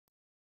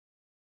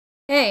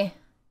Hey,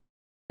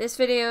 this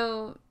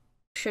video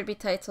should be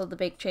titled The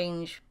Big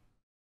Change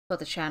for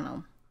the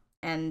channel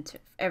and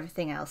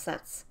everything else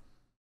that's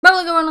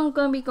probably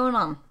gonna be going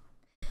on.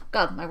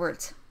 God, my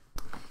words.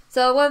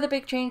 So one of the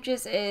big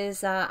changes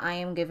is I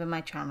am giving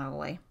my channel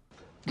away.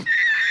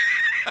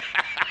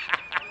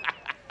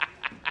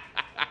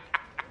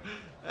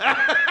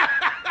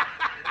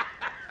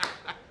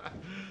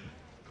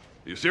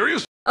 You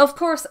serious? Of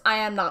course I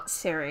am not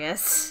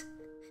serious.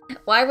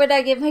 Why would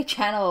I give my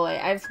channel away?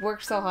 I've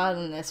worked so hard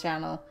on this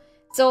channel.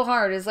 So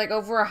hard. It's like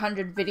over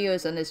 100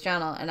 videos on this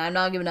channel and I'm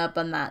not giving up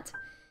on that.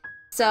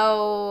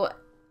 So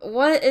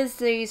what is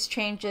these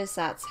changes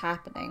that's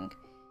happening?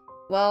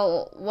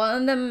 Well,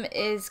 one of them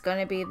is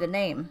gonna be the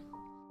name.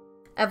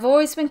 I've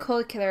always been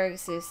called Killer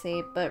X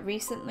Lucy, but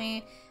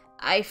recently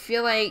I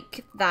feel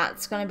like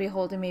that's gonna be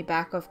holding me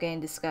back of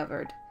getting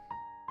discovered.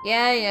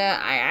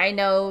 I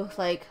know,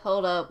 like,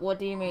 hold up, what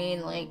do you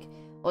mean, like,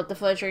 what the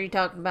fudge are you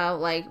talking about?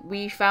 Like,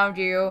 we found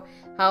you,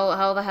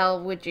 how the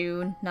hell would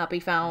you not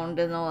be found,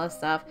 and all that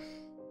stuff.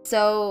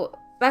 So,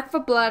 Back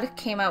 4 Blood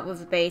came out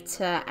with a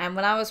beta, and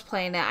when I was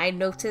playing it, I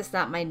noticed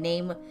that my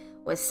name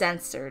was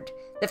censored.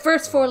 The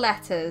first 4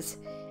 letters,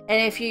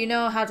 and if you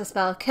know how to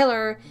spell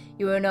killer,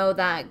 you will know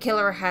that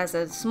killer has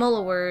a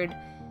smaller word,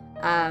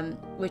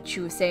 which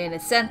you would say in a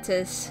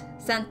sentence,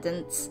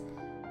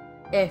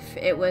 if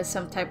it was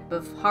some type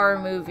of horror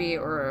movie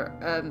or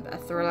a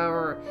thriller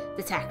or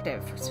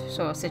detective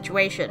sort of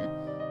situation.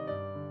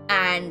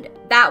 And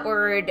that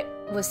word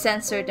was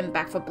censored in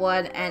Back 4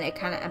 Blood, and it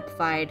kind of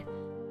amplified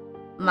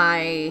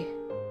my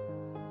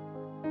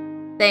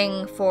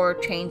thing for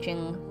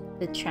changing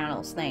the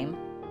channel's name.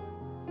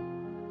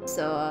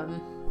 So,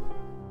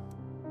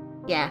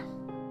 yeah.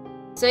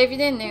 So if you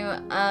didn't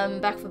know,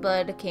 Back 4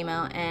 Blood came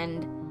out,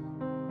 and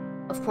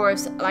of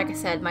course, like I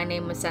said, my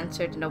name was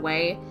censored in a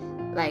way.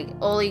 Like,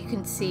 all you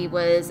can see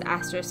was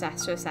asterisk,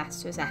 asterisk,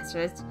 asterisk,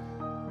 asterisk,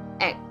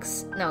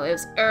 X. No, it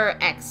was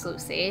X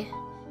Lucy.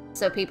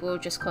 So people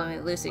would just call me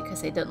Lucy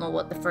because they don't know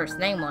what the first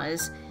name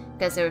was,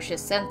 because it was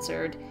just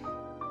censored.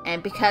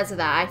 And because of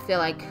that, I feel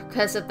like,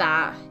 because of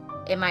that,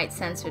 it might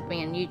censor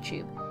me on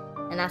YouTube.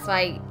 And that's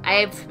why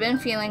I've been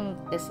feeling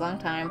this long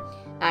time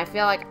that I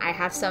feel like I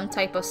have some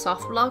type of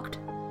soft locked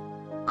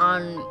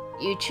on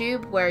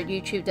YouTube, where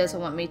YouTube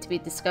doesn't want me to be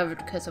discovered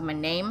because of my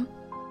name.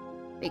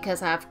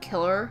 Because I have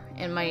killer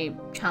in my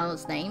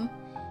channel's name.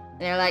 And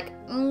they're like,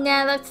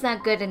 nah, that's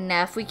not good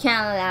enough. We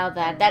can't allow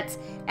that.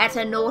 That's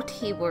a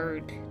naughty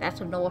word.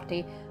 That's a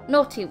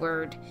naughty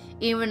word.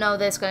 Even though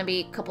there's going to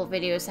be a couple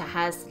videos that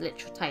has the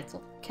literal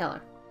title,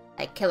 killer.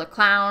 Like killer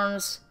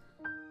clowns,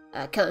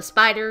 killer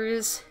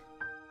spiders,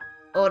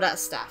 all that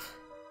stuff.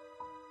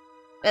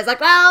 But it's like,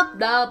 well,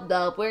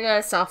 no, we're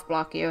going to soft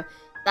block you.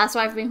 That's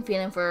what I've been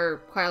feeling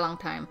for quite a long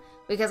time.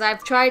 Because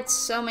I've tried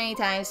so many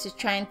times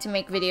to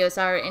make videos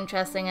that are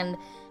interesting and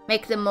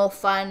make them more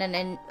fun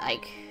and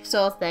like,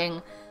 sort of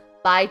thing.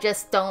 But I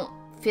just don't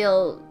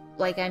feel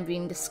like I'm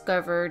being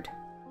discovered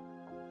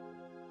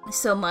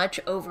so much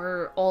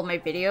over all my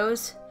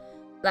videos.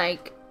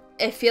 Like,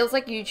 it feels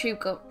like YouTube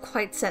got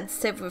quite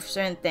sensitive with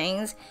certain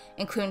things,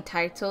 including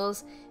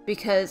titles.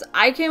 Because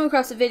I came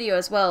across a video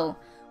as well,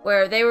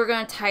 where they were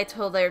going to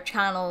title their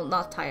channel,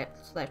 not title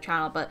their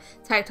channel, but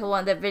title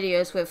one of their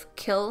videos with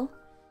kill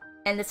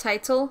in the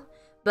title,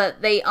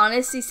 but they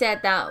honestly said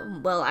that,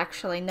 well,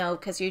 actually no,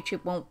 because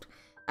YouTube won't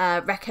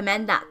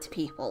recommend that to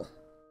people,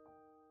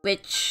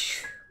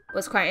 which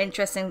was quite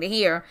interesting to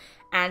hear.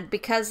 And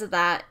because of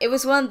that, it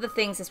was one of the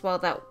things as well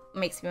that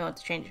makes me want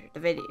to change the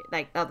video,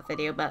 like not the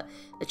video, but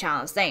the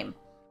channel's name.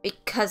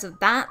 Because of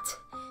that,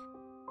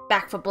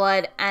 Back 4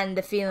 Blood, and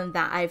the feeling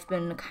that I've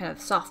been kind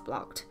of soft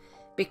blocked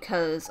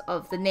because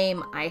of the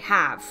name I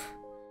have,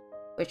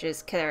 which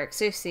is Killer X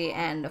Lucy,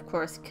 and of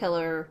course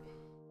Killer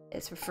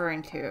is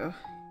referring to,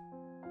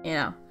 you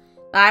know.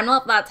 But I'm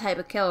not that type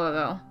of killer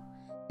though.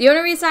 The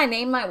only reason I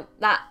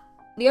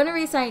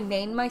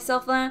named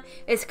myself that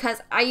is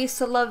because I used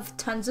to love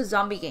tons of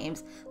zombie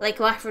games, like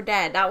Left 4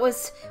 Dead. That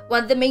was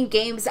one of the main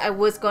games I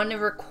was going to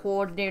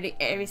record nearly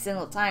every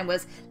single time,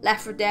 was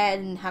Left 4 Dead,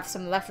 and have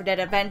some Left 4 Dead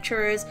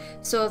adventures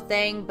sort of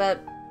thing, but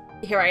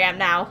here I am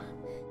now.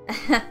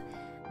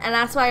 And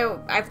that's why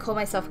I've called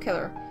myself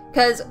Killer,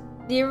 because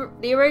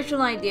the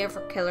original idea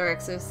for Killer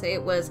X Lucy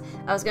was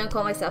I was going to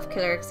call myself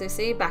Killer X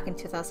Lucy back in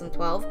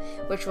 2012,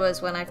 which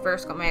was when I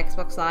first got my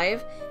Xbox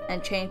Live,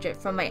 and changed it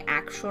from my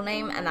actual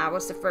name, and that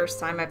was the first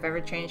time I've ever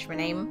changed my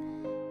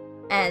name,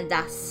 and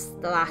that's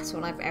the last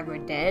one I've ever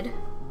did,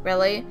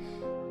 really.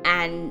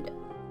 And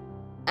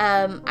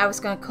I was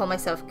going to call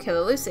myself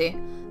Killer Lucy,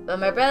 but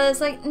my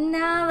brother's like,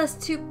 nah, that's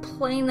too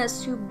plain,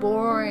 that's too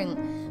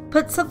boring,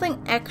 put something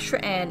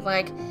extra in,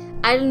 like,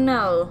 I don't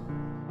know,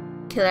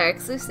 Killer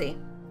X Lucy,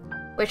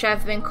 which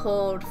I've been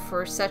called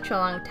for such a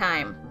long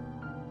time.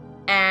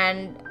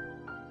 And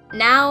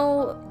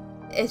now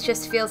it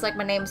just feels like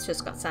my name's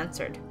just got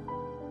censored,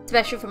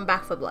 especially from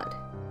Back 4 Blood.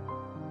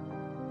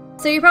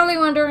 So you're probably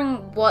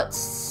wondering,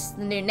 what's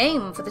the new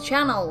name for the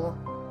channel?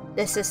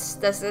 Does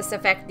this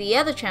affect the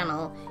other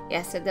channel?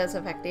 Yes, it does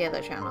affect the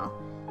other channel.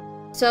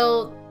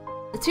 So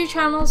the two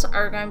channels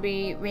are going to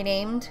be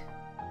renamed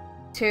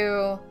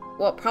to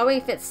what probably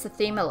fits the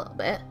theme a little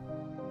bit.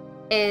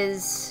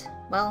 Is,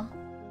 well,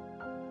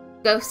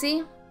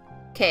 Ghosty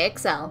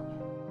KXL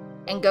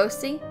and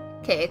Ghosty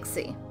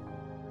KXC.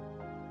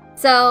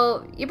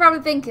 So you're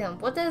probably thinking,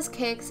 what does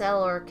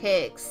KXL or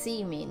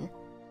KXC mean?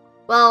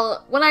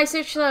 Well, when I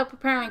searched it up,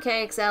 apparently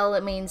KXL,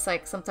 it means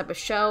like some type of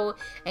show,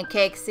 and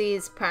KXC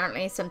is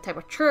apparently some type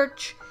of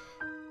church.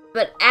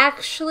 But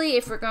actually,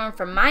 if we're going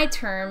from my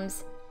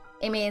terms,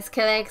 it means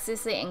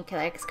KXC and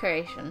KX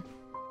Creation,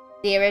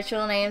 the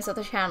original names of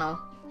the channel.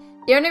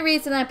 The only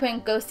reason I'm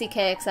putting Ghosty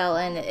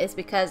KXL in is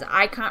because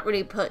I can't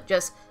really put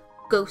just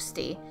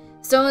Ghosty.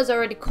 Someone's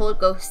already called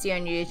Ghosty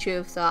on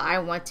YouTube, so I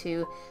want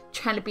to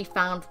try to be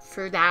found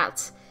for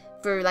that,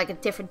 for like a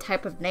different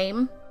type of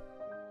name.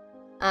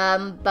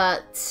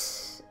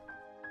 But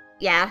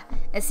yeah,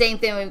 and same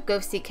thing with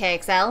Ghosty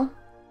KXL,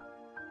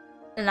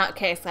 not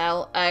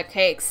KXL,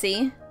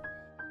 KXC.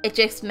 It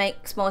just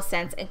makes more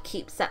sense and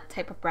keeps that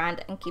type of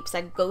brand and keeps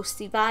that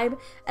ghosty vibe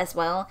as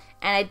well.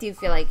 And I do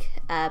feel like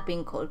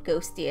being called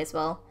Ghosty as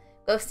well.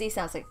 Ghosty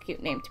sounds like a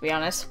cute name, to be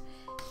honest.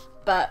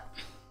 But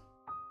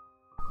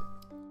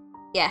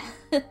yeah.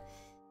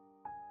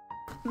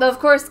 But of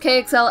course,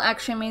 KXL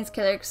actually means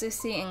Killer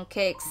XC, and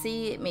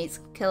KXC means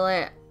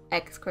Killer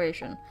X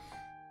Creation.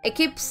 It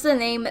keeps the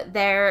name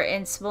there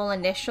in small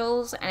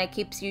initials, and it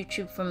keeps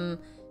YouTube from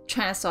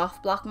trying to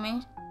soft block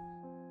me,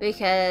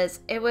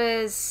 because it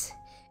was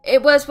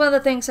one of the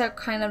things that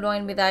kind of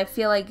annoyed me, that I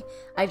feel like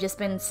I've just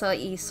been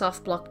slightly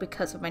soft blocked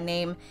because of my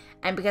name,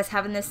 and because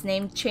having this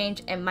name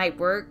change, it might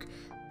work.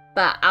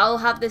 But I'll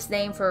have this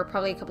name for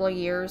probably a couple of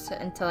years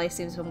until I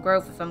see some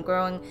growth. If I'm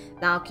growing,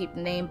 then I'll keep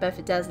the name, but if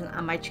it doesn't, I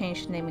might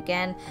change the name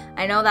again.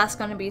 I know that's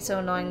going to be so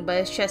annoying, but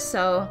it's just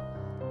so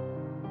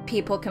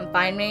people can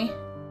find me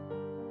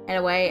in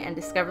a way and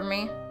discover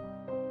me,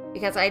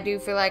 because I do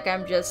feel like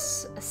I'm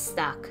just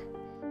stuck.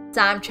 So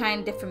I'm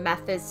trying different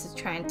methods to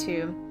trying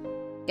to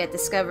get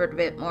discovered a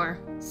bit more.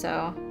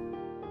 So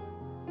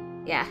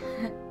yeah.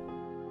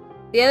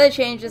 The other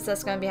changes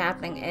that's going to be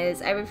happening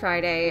is every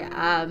Friday,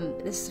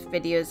 this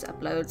videos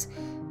uploads,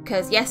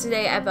 because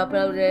yesterday I've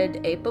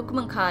uploaded a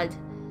Pokemon card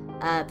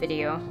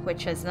video,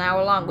 which is an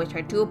hour long, which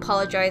I do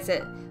apologize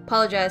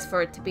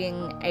for it to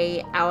being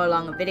a hour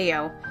long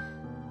video.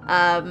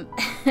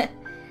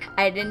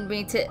 I didn't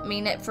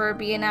mean it for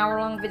be an hour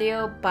long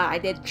video, but I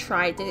did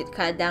try to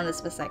cut it down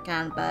as best I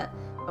can, but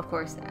of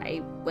course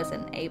I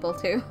wasn't able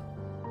to.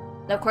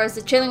 And of course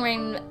the Chilling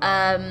Reign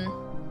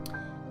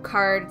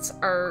cards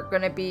are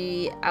gonna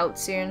be out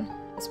soon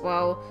as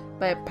well,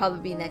 but it'll probably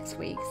be next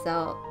week,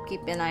 so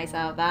keep an eye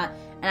out of that.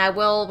 And I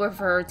will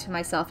refer to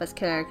myself as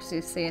Killer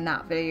XC in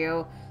that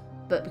video,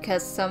 but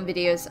because some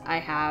videos I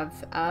have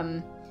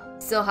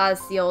still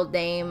has the old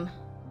name,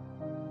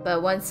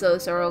 but once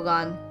those are all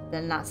gone,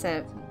 then that's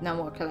it. No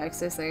more Killer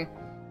XC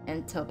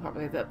until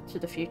probably to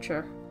the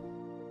future.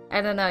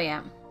 I don't know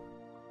yet.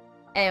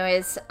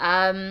 Anyways,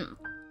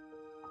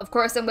 of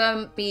course I'm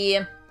gonna be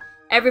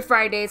every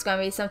Friday is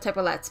gonna be some type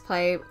of Let's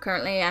Play.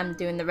 Currently I'm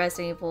doing the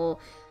Resident Evil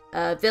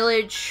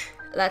Village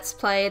Let's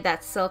Play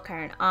that's still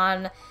carrying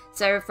on.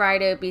 So every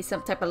Friday will be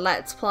some type of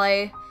Let's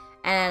Play,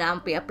 and I'll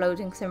be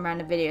uploading some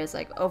random videos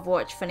like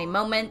Overwatch funny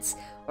moments,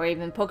 or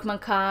even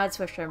Pokemon cards,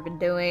 which I've been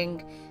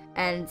doing,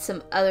 and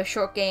some other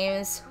short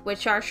games,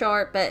 which are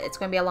short, but it's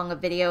going to be a longer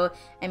video.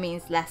 It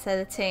means less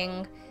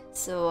editing.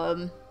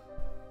 So,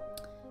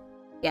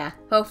 yeah,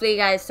 hopefully you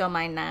guys don't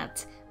mind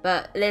that.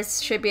 But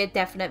this should be a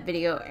definite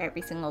video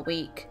every single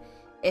week.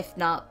 If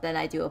not, then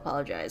I do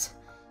apologize.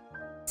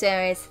 So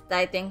anyways,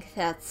 I think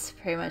that's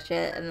pretty much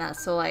it, and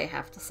that's all I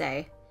have to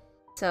say.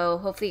 So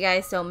hopefully you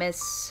guys don't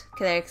miss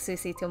Killer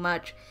XC too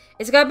much.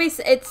 It's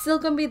still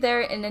gonna be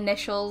there in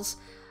initials,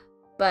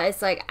 but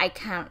it's like I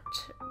can't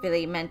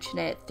really mention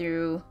it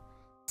through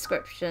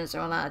descriptions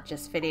or not,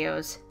 just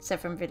videos,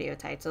 except from video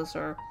titles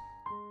or,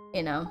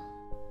 you know,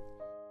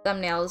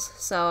 thumbnails.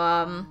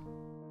 So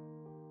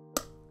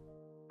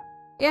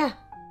yeah.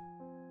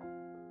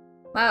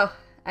 Wow,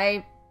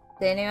 I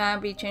didn't even want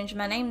to be changing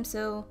my name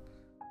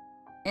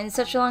in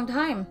such a long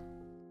time.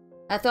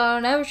 I thought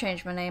I'd never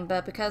change my name,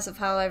 but because of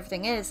how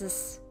everything is,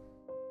 it's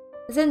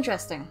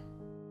interesting.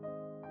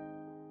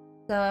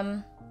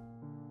 So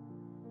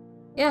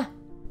yeah.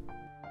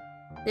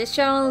 This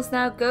channel is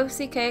now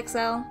Ghosty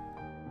KXL,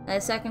 and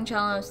the second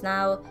channel is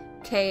now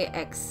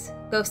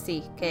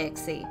Ghosty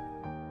KXC.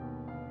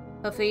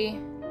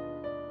 Hopefully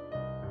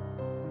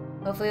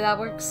that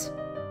works.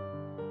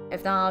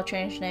 If not, I'll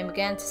change the name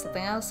again to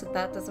something else. If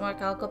that doesn't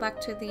work, I'll go back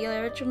to the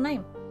original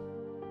name.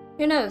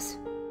 Who knows?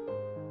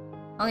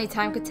 Only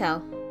time could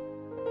tell.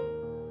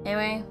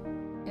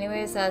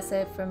 Anyways, that's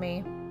it for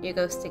me, your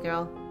ghosty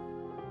girl.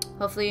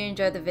 Hopefully you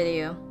enjoyed the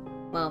video.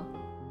 Well,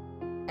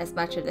 as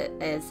much as it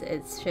is,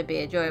 it should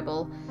be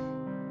enjoyable.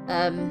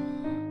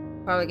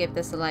 Probably give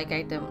this a like.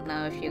 I don't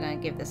know if you're gonna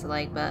give this a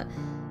like, but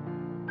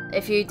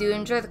if you do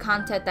enjoy the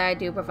content that I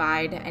do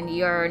provide, and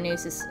you're a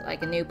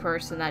new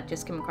person that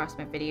just came across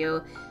my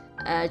video,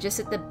 just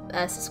hit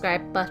the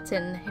subscribe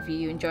button if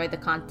you enjoy the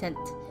content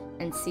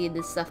and see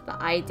the stuff that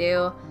I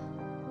do,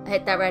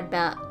 hit that red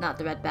bell, not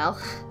the red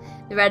bell,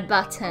 the red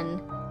button,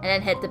 and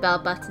then hit the bell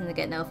button to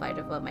get notified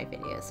of all my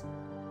videos.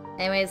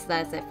 Anyways,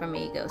 that's it from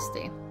me,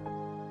 Ghosty.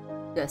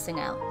 Ghosting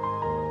out.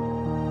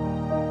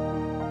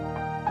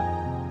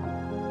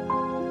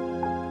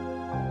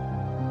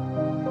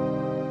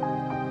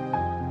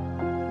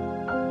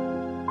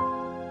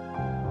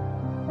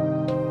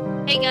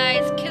 Hey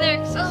guys,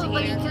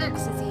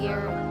 Killerx is here,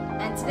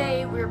 and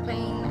today we're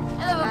playing.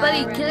 Hello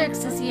everybody,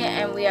 Killerx is here,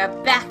 and we are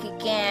back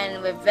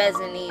again with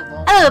Resident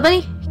Evil. Hello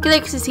everybody,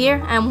 Killerx is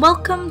here, and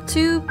welcome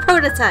to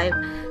Prototype.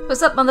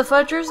 What's up,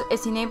 motherfuckers?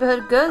 It's your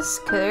neighborhood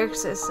ghost,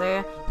 Killerx is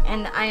here,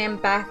 and I am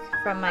back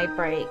from my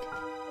break.